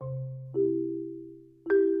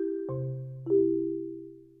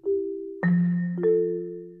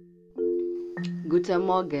Guten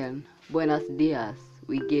Morgen, buenos dias,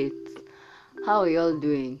 we get. How are y'all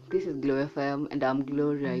doing? This is Glow FM and I'm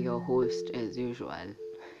Gloria, your host as usual.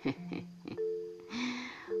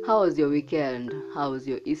 How was your weekend? How was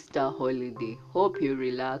your Easter holiday? Hope you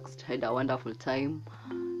relaxed, had a wonderful time,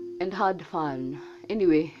 and had fun.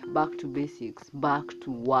 Anyway, back to basics, back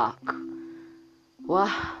to work.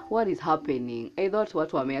 What is happening? I thought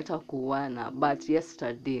watu wameacha kuwana, but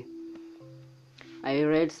yesterday I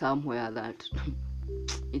read somewhere that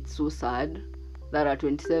it's so sad that a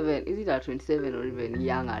 27, is it a 27 or even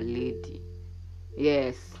younger lady?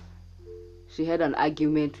 Yes, she had an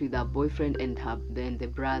argument with her boyfriend and the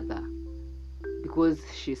brother because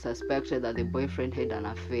she suspected that the boyfriend had an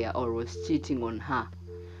affair or was cheating on her.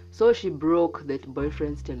 So she broke that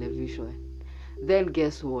boyfriend's television. Then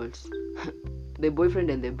guess what? The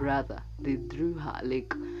boyfriend and the brother, they drew her,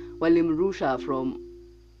 like, walimrusha from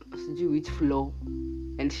which floor,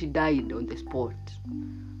 and she died on the spot.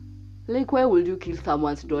 Like, why would you kill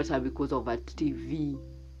someone's daughter because of a TV?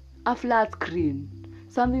 A flat screen.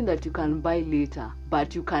 Something that you can buy later,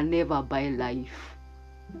 but you can never buy life.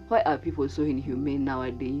 Why are people so inhumane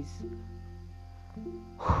nowadays?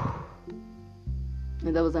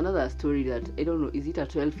 And there was another story that, I don't know, is it a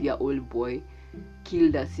 12-year-old boy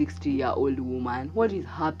killed a 60-year-old woman? What is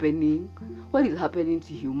happening? What is happening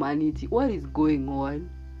to humanity? What is going on?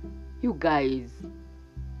 You guys,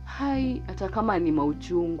 hata kama ni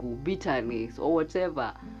mauchungu, bitterness or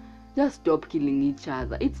whatever, just stop killing each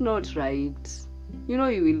other. It's not right. You know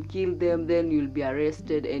you will kill them, then you'll be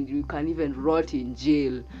arrested and you can even rot in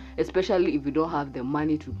jail, especially if you don't have the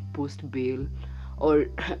money to post bail. Or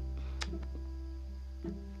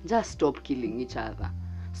just stop killing each other.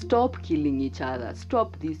 Stop killing each other.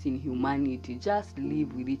 Stop this inhumanity. Just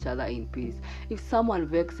live with each other in peace. If someone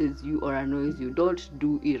vexes you or annoys you, don't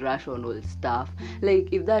do irrational stuff. Like,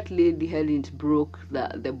 if that lady hadn't broke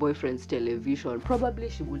the boyfriend's television, probably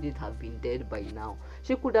she wouldn't have been dead by now.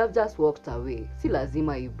 She could have just walked away. Si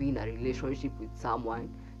lazima you be in a relationship with someone.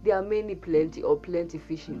 There are plenty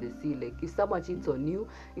fish in the sea. Like, if someone cheats on you,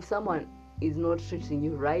 if someone is not treating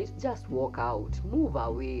you right, just walk out. Move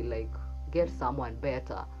away. Like, get someone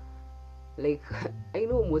better. Like, I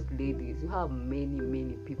know most ladies, you have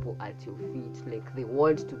many people at your feet. Like, they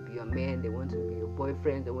want to be your man, they want to be your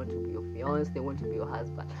boyfriend, they want to be your fiance, they want to be your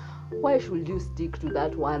husband. Why should you stick to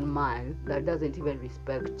that one man that doesn't even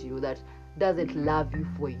respect you, that doesn't love you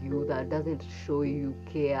for you, that doesn't show you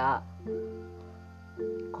care,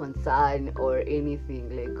 concern, or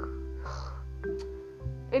anything? Like,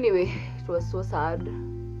 anyway, it was so sad.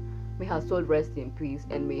 May her soul rest in peace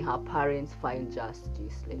and may her parents find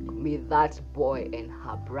justice. Like, may that boy and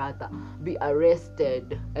her brother be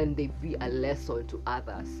arrested and they be a lesson to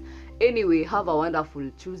others. Anyway, have a wonderful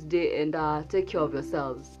Tuesday and take care of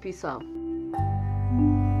yourselves. Peace out.